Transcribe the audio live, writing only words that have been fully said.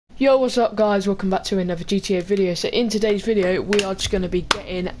Yo, what's up guys, welcome back to another GTA video. So in today's video we are just going to be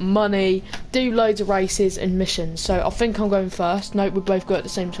getting money, do loads of races and missions. So I think I'm going first. No, we both go at the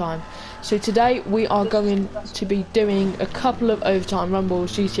same time. So today we are going to be doing a couple of overtime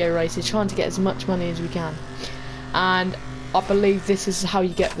rumbles, GTA races, trying to get as much money as we can. And I believe this is how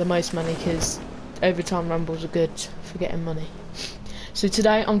you get the most money, because overtime rumbles are good for getting money. So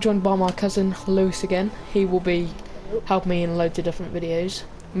today I'm joined by my cousin Lewis again. He will be helping me in loads of different videos.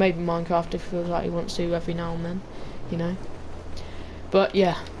 Maybe Minecraft if he feels like he wants to every now and then, you know. But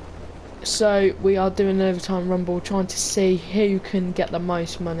yeah, so we are doing an overtime rumble, trying to see who can get the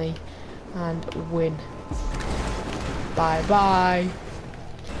most money and win. Bye bye.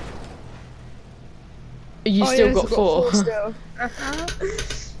 You still got four. Still.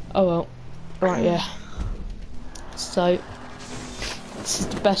 Oh well. Right, yeah. So this is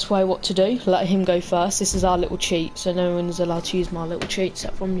the best way what to do. Let him go first. This is our little cheat, so no one is allowed to use my little cheat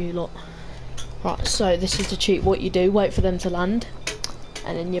except from you lot. Right, so this is the cheat. What you do, wait for them to land,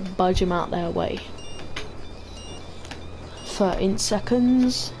 and then you budge them out their way. 13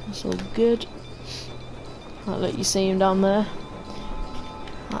 seconds. That's all good. Right, look, you see him down there.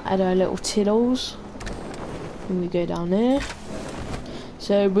 Right, add our little tiddles. And we go down there.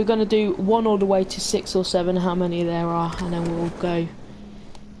 So we're going to do 1 all the way to 6 or 7, how many there are, and then we'll go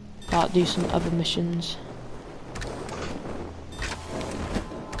do some other missions.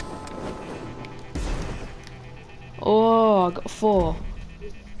 Oh, I got 4.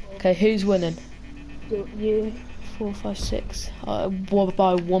 Okay, who's winning? You. 4, 5, 6. By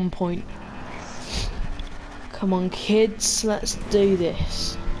 1 point. Come on, kids, let's do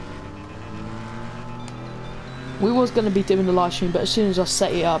this. We was going to be doing the live stream, but as soon as I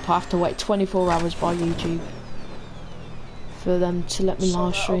set it up, I have to wait 24 hours by YouTube for them to let me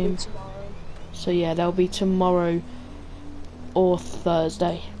live stream. So yeah, that'll be tomorrow or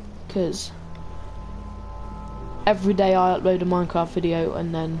Thursday, because every day I upload a Minecraft video,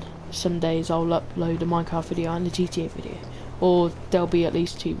 and then some days I'll upload a Minecraft video and a GTA video, or there'll be at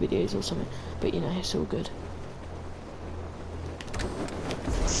least 2 videos or something, but you know, it's all good.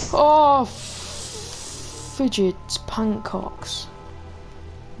 Oh, fidgets, pancocks.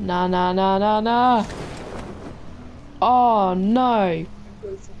 Nah, nah, nah, nah, nah. Oh no.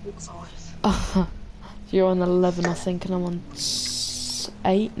 You're on 11, I think, and I'm on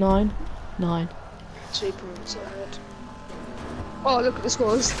 8, 9, 9. 3 points ahead. Oh, look at the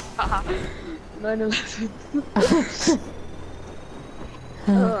scores. 9-11.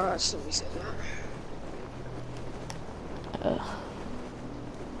 Oh, somebody said that.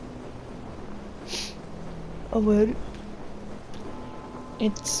 Oh well,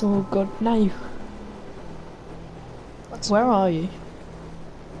 it's all good now. Where are you?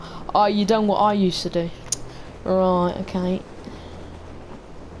 Oh, you done what I used to do. Right, okay.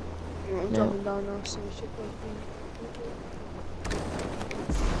 I'm dropping down now, so we should go.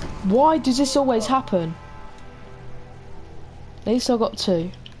 Why does this always happen? At least I got 2.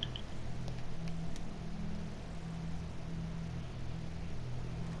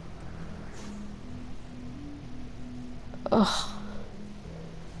 Ugh.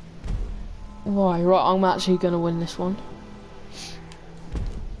 Why? Right, I'm actually gonna win this one.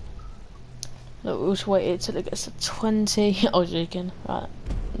 Look, we'll just wait it till it gets to 20. I was joking. Right.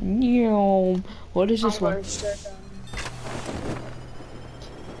 What is this one?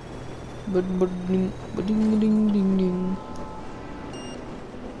 Ding.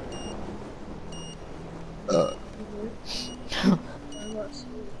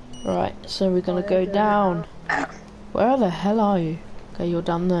 Right, so we're gonna go down. Where the hell are you? Okay, you're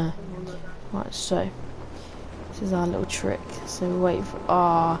down there. Right, so this is our little trick. So we wait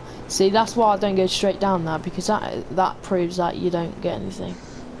for see, that's why I don't go straight down there, because that proves that you don't get anything.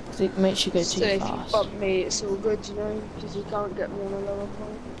 Because it makes you go too fast. If you bump me, it's all good, you know, because you can't get me on a lower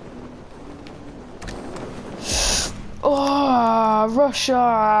point. Oh,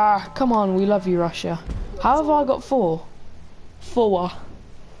 Russia! Come on, we love you, Russia. How have I got 4? 4.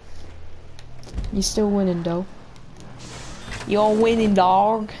 You're still winning, though. You're winning,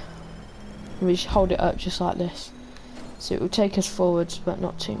 dog. We just hold it up just like this, so it will take us forwards, but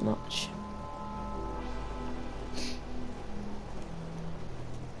not too much.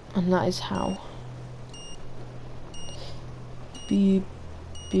 And that is how. Beep,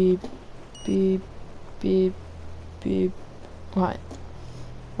 beep, beep, beep, beep. Right.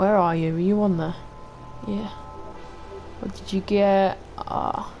 Where are you? Are you on there? Yeah. What did you get?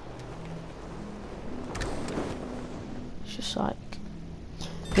 It's just like,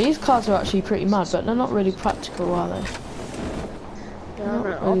 these cars are actually pretty mad, but they're not really practical, are they? Yeah, Not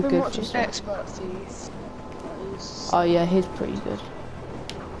I've been good watching for stuff. Expert Thief. Oh yeah, he's pretty good.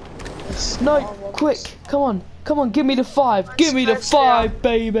 No, quick, come on, give me the 5, give me the 5,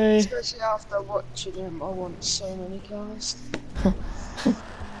 baby. Especially after watching him, I want so many cars.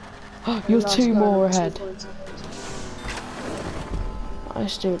 You're 2 more ahead. I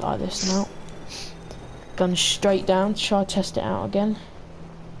just do it like this now. Gun straight down, try to test it out again.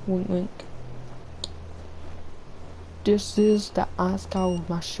 Wink, wink. This is the ice cold,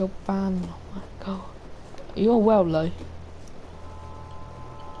 my Chopin, oh my god. You're well low.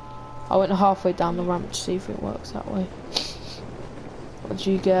 I went halfway down the ramp to see if it works that way. What did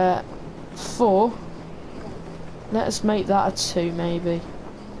you get? 4? Let's make that a 2 maybe.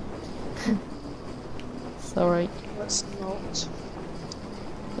 Sorry. Let's not.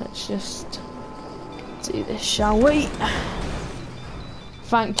 Let's just do this, shall we?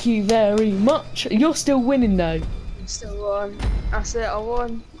 Thank you very much. You're still winning though. I still won. That's it, I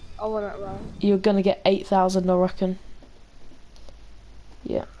won. I won that round. You're gonna get 8,000, I reckon.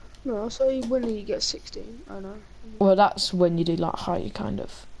 Yeah. No, so you win and you get 16. I know. Well, that's when you do like higher, kind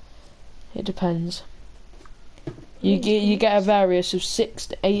of. It depends. You get a various of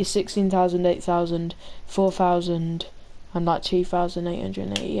 16,000, 8,000, 4,000, and like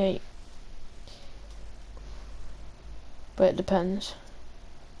 2,888. But it depends.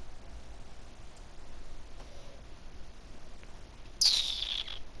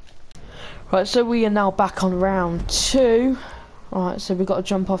 Right, so we are now back on round 2. Right, so we've got to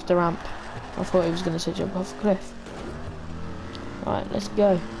jump off the ramp. I thought he was going to say jump off a cliff. Right, let's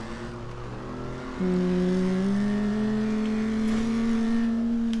go.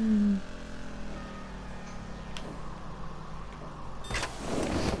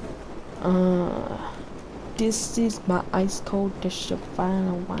 This is my ice cold dish of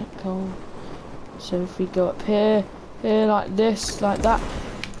final white cold. So if we go up here like this, like that,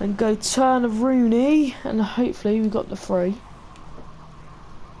 and go turn a Rooney, and hopefully we got the 3.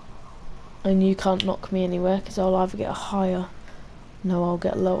 And you can't knock me anywhere because I'll either get higher, no, I'll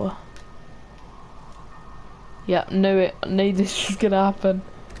get lower. Yeah, knew it. I knew this was gonna happen.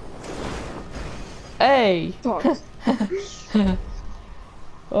 Hey!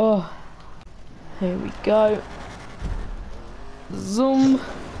 Oh, here we go. Zoom.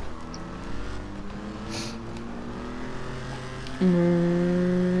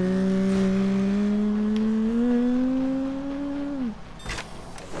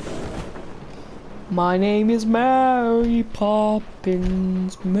 My name is Mary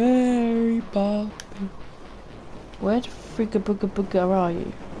Poppins, Mary Poppins. Where the frigga booga booga are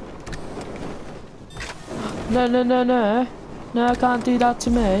you? No, no, no, no. No, I can't do that to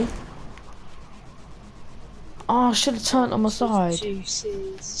me. Oh, I should have turned on my side. Juicy,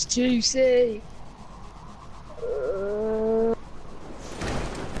 it's juicy.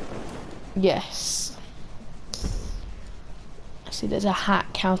 Yes. See, there's a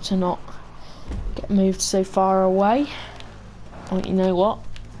hack how to not get moved so far away. Oh, you know what?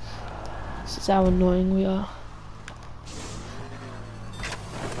 This is how annoying we are.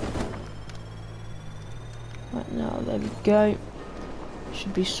 Right now, there we go.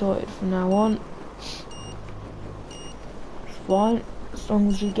 Should be sorted from now on. It's fine, as long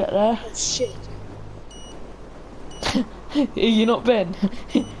as you get there. Oh shit. You're not Ben.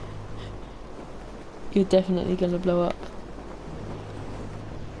 You're definitely gonna blow up.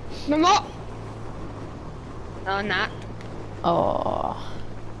 No more. No, I'm not. Oh.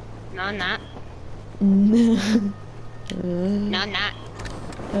 No, I'm not. No, No, I'm not.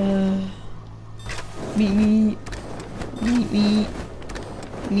 Meet me. Meet me.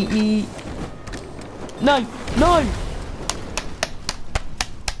 Meet me. No! No!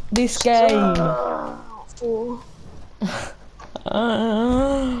 This game. 4.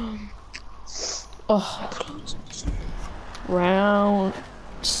 Oh. Round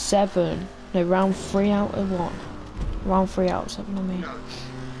 7. No, round 3 out of 1. Round 3 out of 7 on me.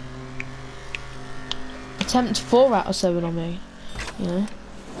 Attempt 4 out of 7 on me. You know?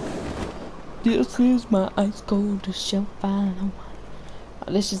 This is my ice cold champagne.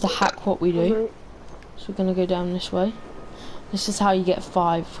 This is the hack what we do. So we're gonna go down this way. This is how you get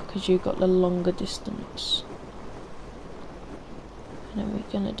 5, because you've got the longer distance. And then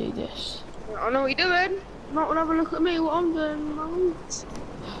we're gonna do this. I know what you're doing. You might want to have a look at me, what I'm doing, mate.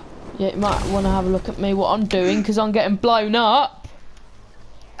 Yeah, you might want to have a look at me, what I'm doing, because I'm getting blown up.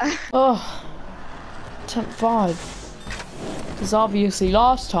 Oh, attempt 5. Because obviously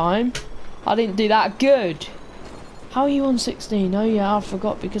last time, I didn't do that good. How are you on 16? Oh yeah, I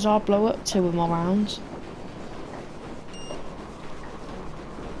forgot, because I blow up 2 of my rounds.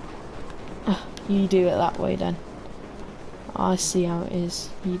 You do it that way then. I see how it is.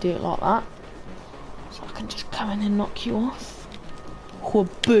 You do it like that. So I can just come in and knock you off.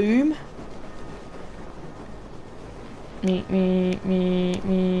 Boom. Me.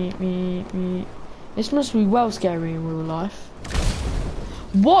 This must be well scary in real life.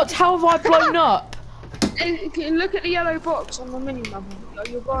 What? How have I blown up? Look at the yellow box on the mini map.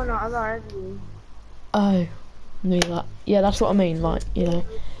 You're going out of there, haven't you? Oh, knew that. Yeah, that's what I mean. Like, you know.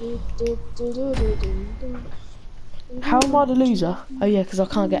 How am I the loser? Oh yeah, because I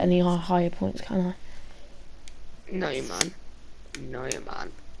can't get any higher points, can I? No, man. No,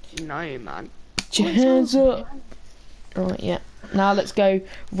 man. No, man. Hands up. Right, yeah. Now let's go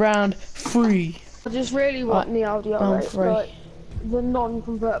round 3. I just really want the Audi round R8, 3. like the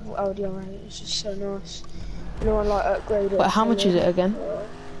non-convertible Audi R8. It's just so nice. You know, I like upgrade it. But how much is it again?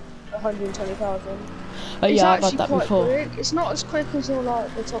 120,000. Oh yeah, I've had that before. Quick. It's not as quick as all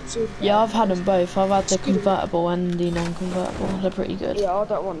like the top super. Yeah, I've had them both. I've had the convertible and the non-convertible. They're pretty good. Yeah, I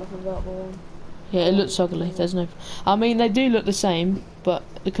don't want the convertible one. Yeah, it looks ugly. There's no. I mean, they do look the same, but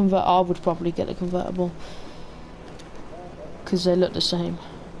the I would probably get the convertible because they look the same.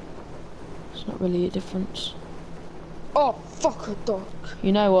 It's not really a difference. Oh, fuck a dog.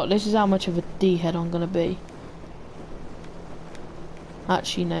 You know what? This is how much of a D-head I'm gonna be.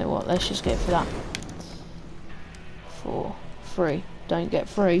 Actually, you know what? Let's just go for that. 4, 3. Don't get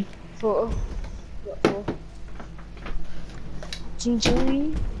 3. 4.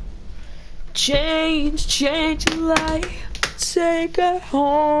 Change life, take her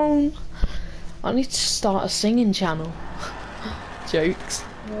home. I need to start a singing channel. Jokes.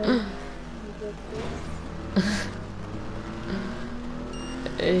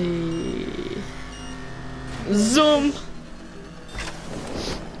 Hey. Zoom.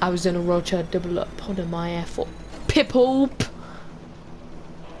 I was in a roadshow double up on my airport. People.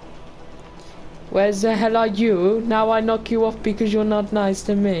 Where's the hell are you? Now I knock you off because you're not nice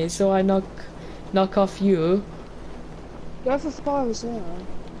to me, so I knock off you. Go for 5 as well.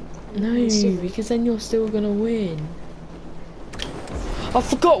 No, because then you're still gonna win. I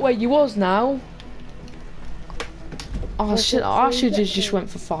forgot where you was now. Oh shit! I should have just went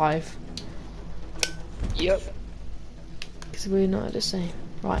for 5. Yep. Because we're not the same.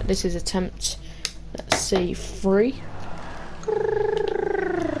 Right, this is attempt. Let's see, 3.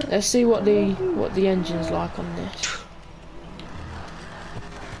 Let's see what the engine's like on this.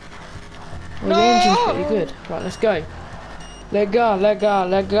 Well, the engine's pretty good. Right, let's go. Let go.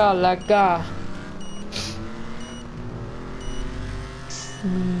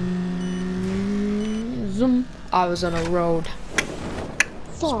 Zoom. I was on a road.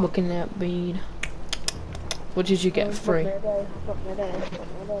 Smoking that weed. What did you get? 3.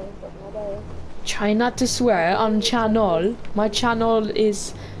 Try not to swear on channel. My channel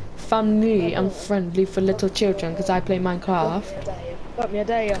is family and friendly for little children because I play Minecraft. Got me a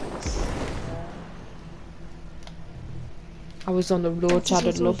day. I was on the road, had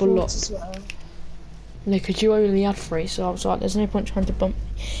a level up. No, because you only had 3, so I was like, there's no point trying to bump me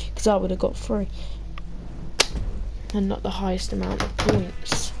because I would have got 3. And not the highest amount of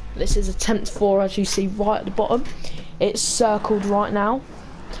points. This is attempt 4, as you see right at the bottom. It's circled right now.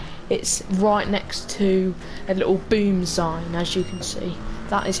 It's right next to a little boom sign, as you can see.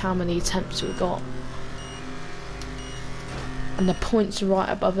 That is how many attempts we got. And the points are right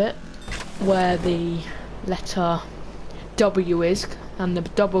above it, where the letter W is, and the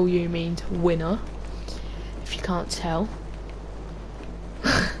W means winner, if you can't tell.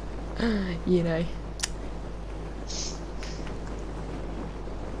 You know.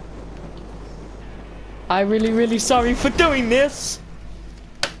 I'm really sorry for doing this.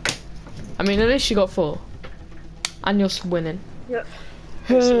 I mean, at least you got 4. And you're winning. Yep.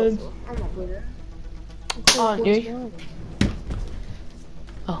 I'm not winning. Aren't you?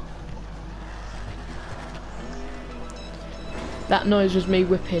 Oh. That noise was me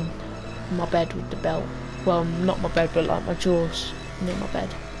whipping my bed with the belt. Well, not my bed, but like my jaws near my bed.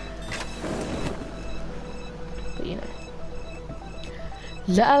 But you know.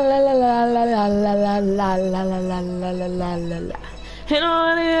 La la la la la la la la la la la la la la la la la. And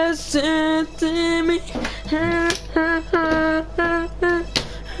all it said to me.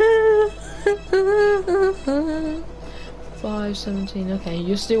 517. Okay,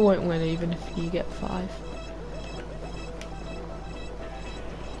 you still won't win even if you get 5.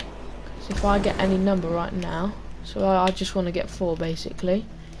 So if I get any number right now, so I just want to get 4 basically.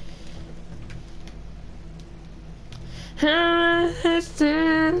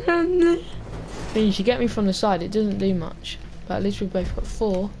 Means you get me from the side, it doesn't do much. But at least we've both got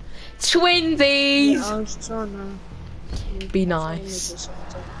 4. Twinsies! Yeah, I was trying to be nice.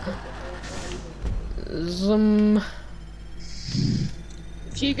 Zoom.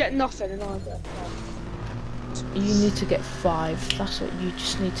 If you get nothing and I get 5. You need to get 5. That's what you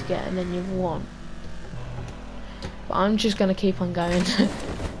just need to get, and then you've won. But I'm just gonna keep on going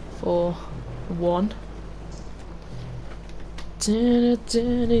for 1.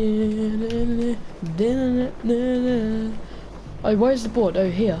 Oh, where's the board? Oh,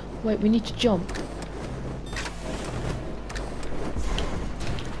 here. Wait, we need to jump.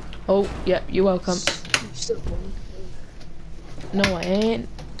 Oh, yeah, you're welcome. No, I ain't.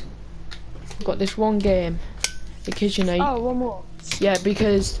 I've got this one game. Because, you know... Oh, one more. Yeah,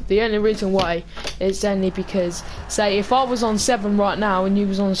 because the only reason why is only because, say, if I was on 7 right now and you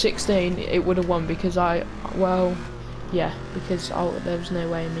was on 16, it would have won because well, yeah, because there was no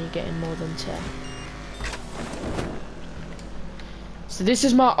way of me getting more than 10. So this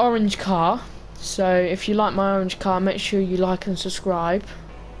is my orange car. So if you like my orange car, make sure you like and subscribe.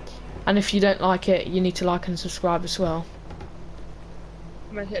 And if you don't like it, you need to like and subscribe as well.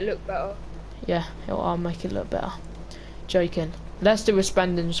 Make it look better. Yeah, I'll make it look better. Joking. Let's do a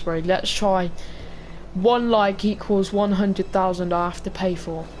spending spree. Let's try 1 like equals 100,000 I have to pay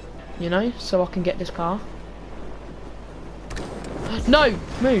for. You know, so I can get this car. No,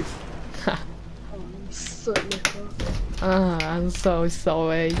 move. Foot nipper. Ah, I'm so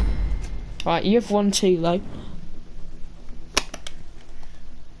sorry. Right, you have 1 too, though.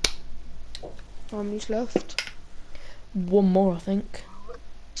 How many's left? 1 more, I think.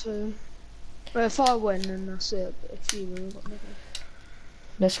 2. Well, if I win, then that's it. But if you win, I've got nothing.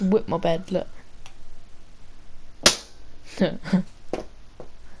 Let's whip my bed, look.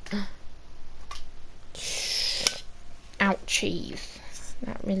 Ouchies.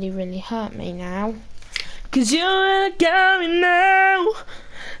 That really hurt me now. 'Cause you're going now.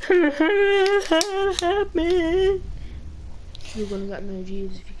 Help me. You're gonna get no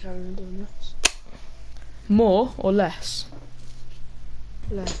views if you carry on doing this. More or less?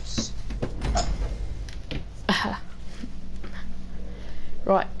 Less.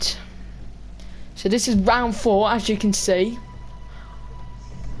 Right. So this is round 4, as you can see.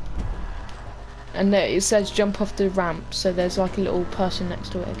 And there it says jump off the ramp, so there's like a little person next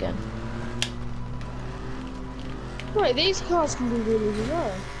to it again. Right, these cars can be really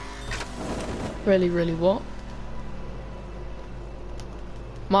low. Really what?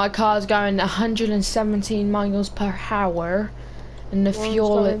 My car's going 117 miles per hour, and the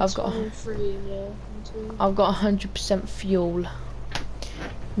fuel I've got 100% fuel.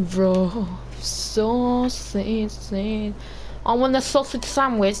 Bro, sausage. I want a sausage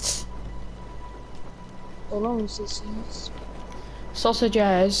sandwich. How long is this?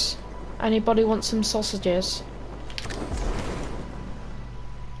 Sausages. Anybody want some sausages?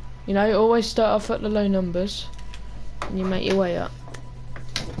 You know, always start off at the low numbers, and you make your way up.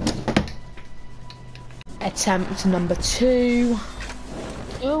 Attempt number 2.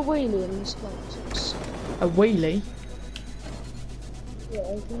 You're a wheelie in this place. A wheelie? Yeah,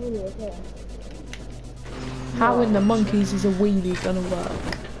 it's a wheelie, okay. How in the monkeys is a wheelie gonna work?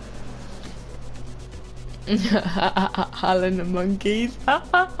 How in the monkeys?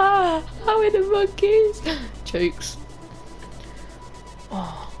 How in the monkeys? Jokes.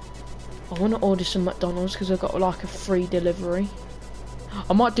 Oh, I want to order some McDonald's because I've got like a free delivery.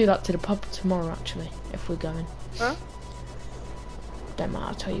 I might do that to the pub tomorrow actually, if we're going. Huh? Don't matter,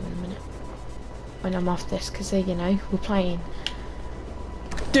 I'll tell you in a minute. When I'm off this, because you know, we're playing.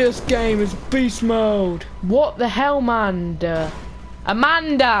 This game is beast mode. What the hell, Amanda?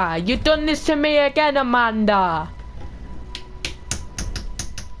 Amanda, you done this to me again, Amanda.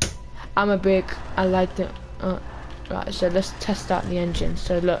 I like the. Right, so let's test out the engine.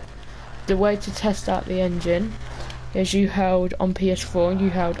 So look, the way to test out the engine is you held on PS4, you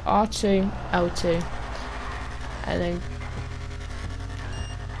held R2, L2, and then.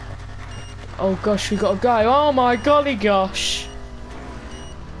 Oh gosh, we gotta go. Oh my golly gosh.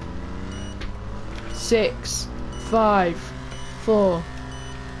 6, 5, 4,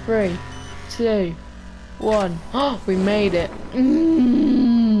 3, 2, 1. Oh, we made it.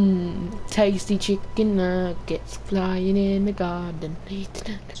 Tasty chicken nuggets flying in the garden.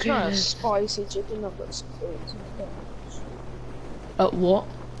 It's not a spicy chicken nuggets. What?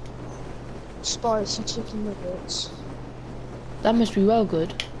 Spicy chicken nuggets. That must be well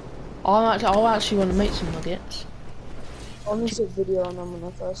good. I actually want to make some nuggets. I missed a video on them when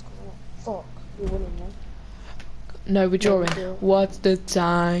I first got it. Fuck, you're winning now. No, we're drawing. What's the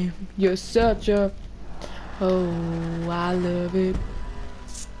time? You're such a... Oh, I love it.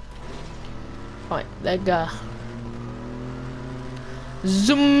 Right, there you go.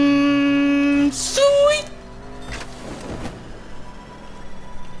 Zoom! Sweet!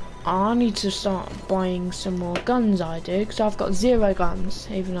 I need to start buying some more guns, I do, because I've got 0 guns,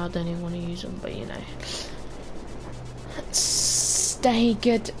 even though I don't even want to use them, but you know. Stay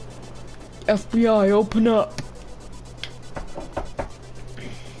good. FBI, open up.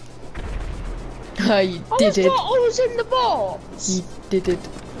 You did it. I was in the box. You did it.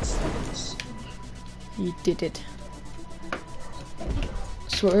 You did it.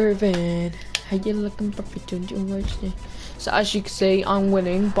 Swerving. How you looking, puppy? Doing your worst. So as you can see, I'm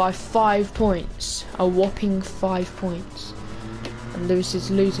winning by 5 points. A whopping 5 points. And Lewis is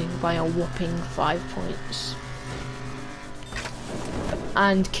losing by a whopping 5 points.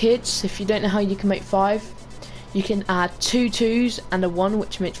 And kids, if you don't know how you can make 5, you can add 2 2s and a 1,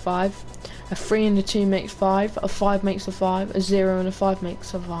 which makes 5. A 3 and a 2 makes 5. A 5 makes a 5. A 0 and a 5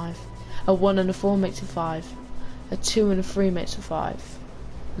 makes a 5. A 1 and a 4 makes a 5. A 2 and a 3 makes a 5.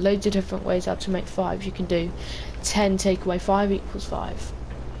 Loads of different ways how to make 5. You can do 10 take away 5 equals 5.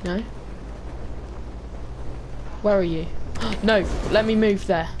 No? Where are you? No, let me move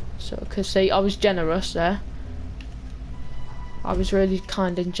there. So, cause see, I was generous there. I was really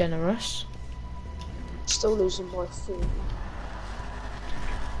kind and generous. Still losing by 4.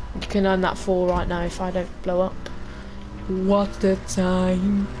 You can earn that 4 right now if I don't blow up. What's the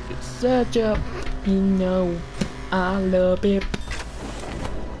time? It's such a, you know, I love it.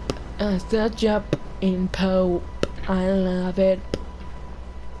 Such a in Pope, I love it.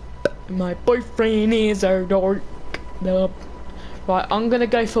 My boyfriend is a dork. Right, I'm gonna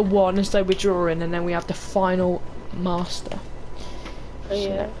go for 1 and so we're drawing, and then we have the final master. Oh,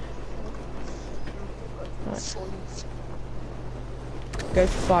 yeah. Right. Go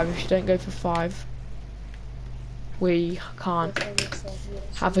for 5. If you don't go for 5, we can't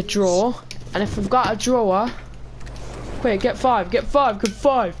have a draw. And if we've got a drawer, quick, get 5, get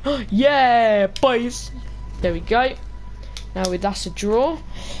 5. Yeah, boys. There we go. Now that's a draw.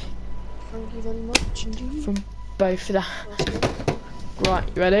 Thank you very much indeed. From both of that. Right,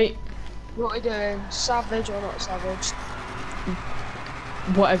 you ready? What are you doing? Savage or not savage?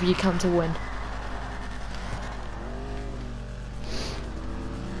 Whatever you can to win.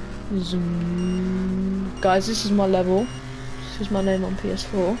 Zoom. Guys, this is my level. This is my name on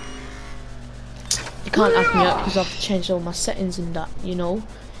PS4. You can't add me up because I've changed all my settings and that, you know.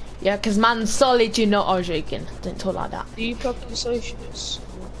 Yeah, because man's solid, you know. I was joking. Don't talk like that. Do you plug the socials?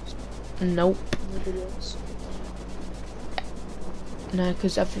 Nope. No,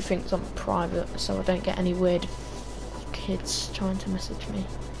 because everything's on private, so I don't get any weird kids trying to message me.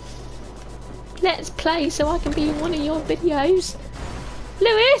 Let's play so I can be in one of your videos.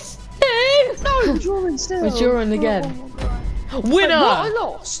 Lewis! No! No, we're drawing still. We're drawing again. Oh, Winner! wait, what? I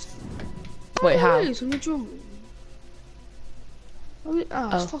lost. Wait, how? We're drawing.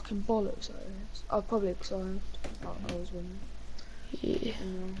 It's fucking bollocks. That is. Oh, probably because I was winning. Yeah.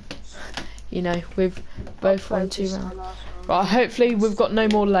 You know, we've both won 2 rounds. Right, hopefully we've got no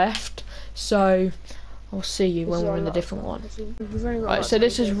more left, so I'll see you when we're in a different one. Right, so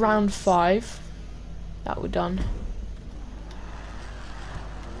this is round 5 that we're done.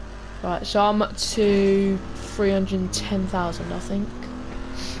 Right, so I'm up to 310,000, I think.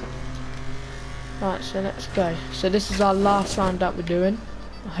 Right, so let's go. So this is our last round that we're doing,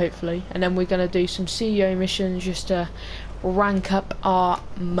 hopefully, and then we're gonna do some CEO missions just to rank up our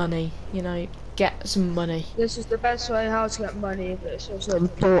money, you know, get some money. This is the best way how to get money, but it's also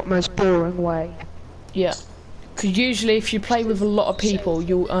the most boring way. Yeah, because usually if you play with a lot of people,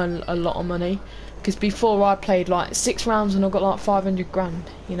 you'll earn a lot of money. Because before I played like 6 rounds and I got like 500 grand,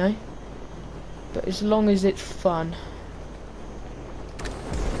 you know. But as long as it's fun.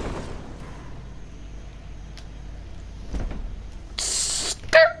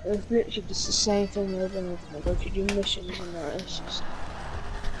 It's literally just the same thing over and over. Like, if you do missions and that, it's just a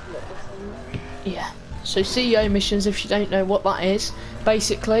lot different. Yeah. So CEO missions, if you don't know what that is,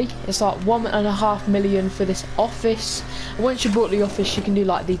 basically it's like 1.5 million for this office. And once you bought the office, you can do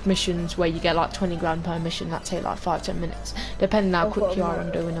like these missions where you get like 20 grand per mission. That take like 5-10 minutes, depending how quick you are on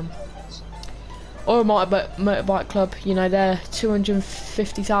doing them. Or a motorbike club, you know, they're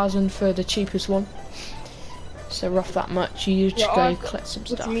 250,000 for the cheapest one. So rough that much, you just go collect some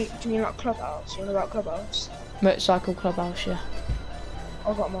stuff. Do you mean like clubhouse? You know about clubhouse? Motorcycle clubhouse, yeah.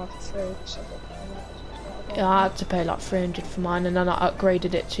 I got mine for free, so yeah, I had to pay like 300 for mine, and then I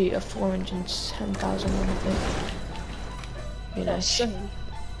upgraded it to a 410,000 one, I think. You know,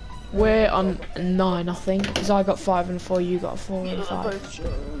 we're on 9, I think, because I got 5 and 4, you got a 4 and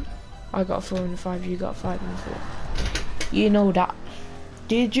 5. I got a 4 and 5, you got a 5 and 4. You know that.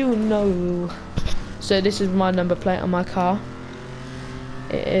 Did you know? So this is my number plate on my car.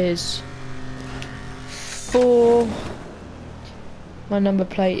 It is 4. My number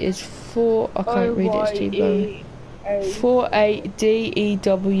plate is 4. I can't read it, it's too blurry.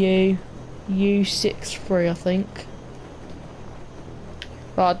 48DEW U63, I think.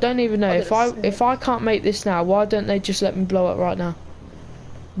 But I don't even know if I can't make this now. Why don't they just let me blow up right now?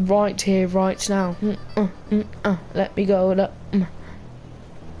 right here, right now. Let me go.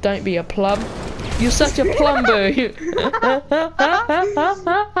 Don't be a plum. You're such a plum, boo.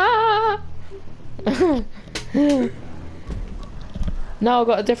 Now I've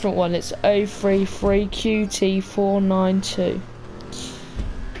got a different one. It's 033QT492.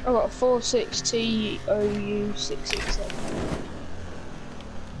 I've got 46TOU667.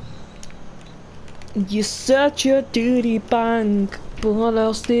 You search your duty bank, but what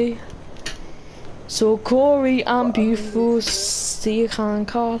else do? So Corey, I'm beautiful, see you can't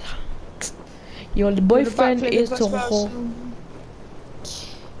call. Your boyfriend is the whole.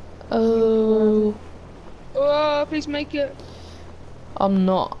 Oh. Oh, please make it. I'm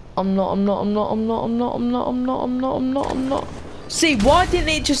not. See, why didn't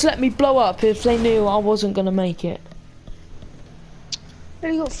it just let me blow up if they knew I wasn't gonna make it?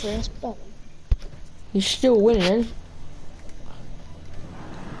 You got 3, that's better. You're still winning.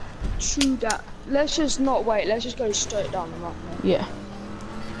 True that. Let's just not wait, let's just go straight down the map now. Yeah.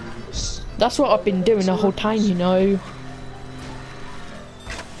 That's what I've been doing the whole time, you know.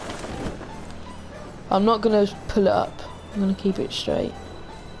 I'm not gonna pull it up. I'm gonna keep it straight.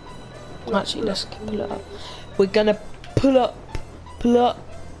 Actually, let's pull it up. We're gonna pull up,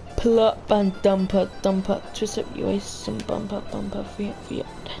 and dump it, twist up your waist and bumper, for you.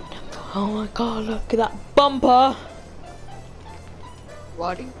 Oh my god, look at that bumper!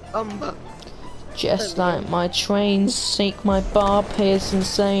 Bloody bumper. Just like my train, sink my bar, pierce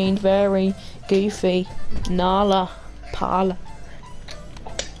insane, very goofy, Nala, Parla.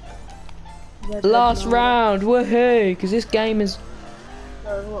 Last round, woohoo! Because this game is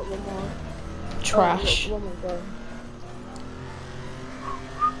trash.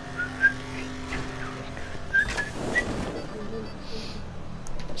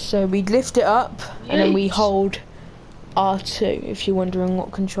 So we lift it up and then we hold R2 if you're wondering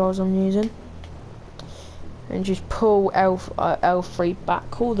what controls I'm using. And just pull L3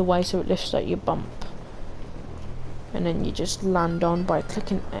 back all the way so it lifts out your bump. And then you just land on by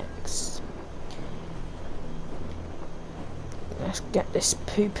clicking X. Let's get this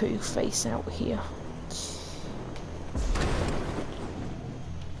poo-poo face out here.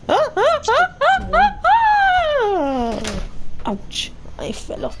 Ouch, I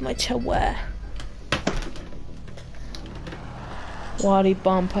fell off my tower. Waddy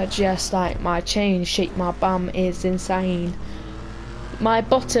bumper just like my chain, shake my bum is insane. My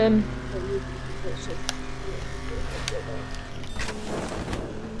bottom.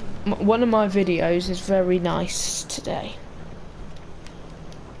 One of my videos is very nice today.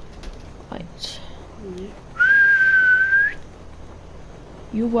 Right.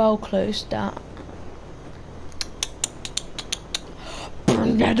 You well close that.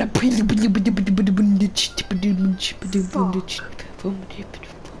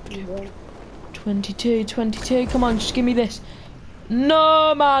 22, come on, just give me this.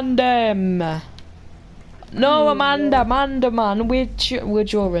 No, Amanda. No, Amanda, man, we're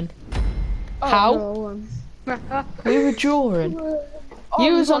drawing. Oh, How? No. We were drawing.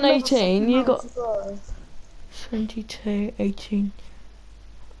 You was on 18, you got 22, 18.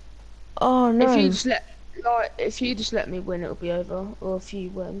 Oh no. If you just let me win, it'll be over. Or if you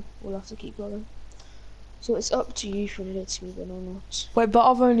win, we'll have to keep going. So it's up to you if you let me win or not. Wait, but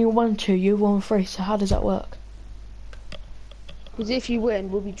I've only won 2, you won 3, so how does that work? Because if you win,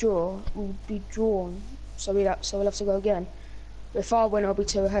 we'll be drawn. So we'll have to go again. But if I win, I'll be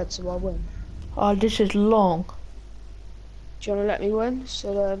 2 ahead, so I'll win. Oh, this is long. Do you want to let me win?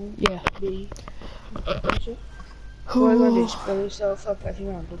 So yeah. What are you going to do? Just blow yourself up every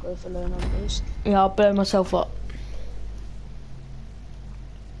round or go for low numbers? Yeah, I'll blow myself up.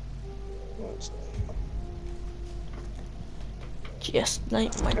 Just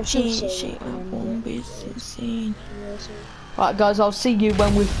like my G-shit, I won't be seen. Right guys, I'll see you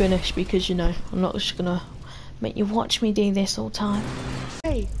when we've finished because you know, I'm not just gonna make you watch me do this all the time.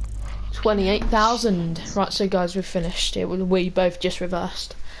 Hey. 28,000. Right, so guys, we've finished. We both just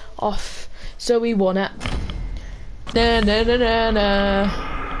reversed off. So we won it. Na na na na na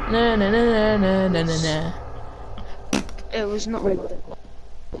na na na na na na. It was not really good.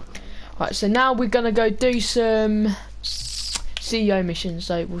 Right, so now we're gonna go do some CEO missions,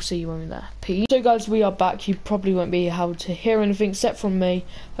 so we'll see you when we're there. Peace. So guys, we are back. You probably won't be able to hear anything except from me.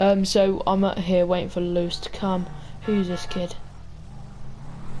 So I'm out here waiting for Lewis to come. Who's this kid?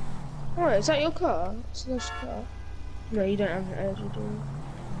 Alright, is that your car? It's Lewis's car. No, you don't have an energy, do you?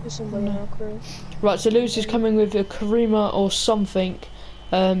 There's somebody in our crew. Right, so Lewis is coming with a Karima or something.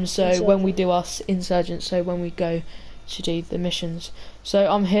 So when we do our insurgents, so when we go to do the missions. So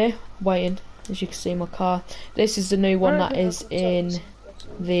I'm here waiting. As you can see, my car. This is the new one that is in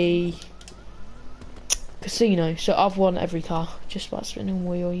the casino. So I've won every car just by spinning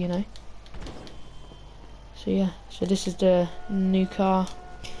wheel, you know. So yeah, so this is the new car.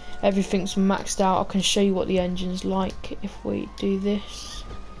 Everything's maxed out. I can show you what the engine's like if we do this.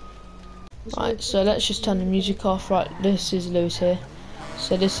 Right, so let's just turn the music off. Right, this is Lewis here.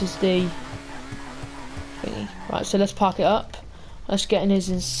 So this is the thingy. Right, so let's park it up. Let's get in his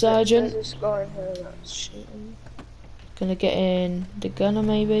insurgent. There's this guy here that's shooting. Gonna get in the gunner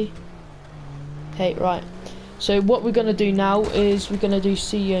maybe. Okay, right. So what we're gonna do now is we're gonna do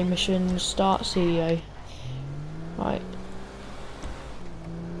CEO mission. Start CEO. Right.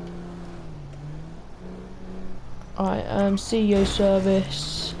 Alright, CEO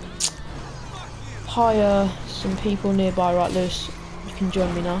service. Hire some people nearby. Right, Lewis, you can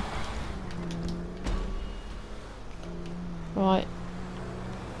join me now. Right.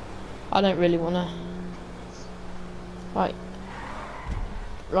 I don't really wanna. Right.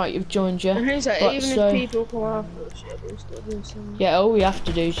 Right, you've joined, yeah. And who's that? Right, Even so, if people come after us, yeah, we'll still do some. yeah, all we have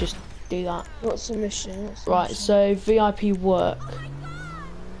to do is just do that. What's the mission? Right, so VIP work.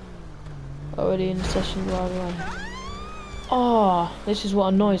 Already in the session right away. Oh, this is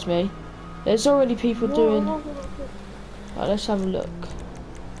what annoys me. There's already people doing. Right, let's have a look.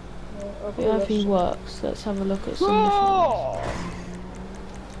 VIP works. Let's have a look at some different.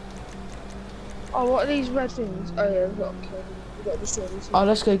 Oh, what are these red things? Oh yeah, we've got to kill them. We've got to destroy these. Oh,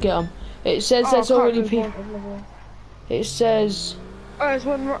 let's go get them. It says there's already people. It says. Oh, there's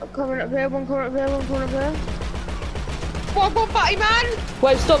one coming up here, one coming up here, one coming up here. What, one batty man!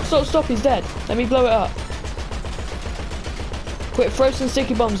 Wait, stop, he's dead. Let me blow it up. Quick, throw some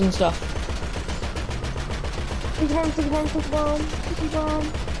sticky bombs and stuff. Sticky bomb, sticky bomb, sticky bomb, sticky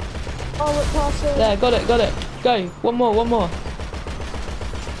bomb. Oh, we're passing. There, got it. Go, one more.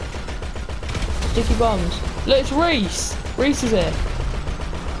 Sticky bombs. Look, it's Reese. Reese is here.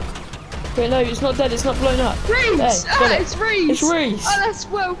 Wait, no, it's not dead, it's not blown up. Reese! There, It's Reese! It's Reese! Oh, that's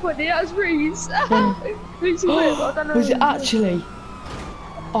well funny, that's Reese! Reese is weird, I don't know. Was it actually?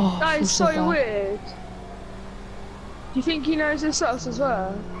 Oh, That is so bad. weird. Do you think he knows this us as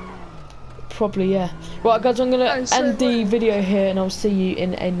well? Probably, yeah. Right, guys, I'm gonna That is so end the weird. video here, and I'll see you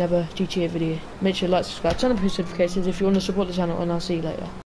in another GTA video. Make sure you like, subscribe, turn on post notifications if you want to support the channel, and I'll see you later.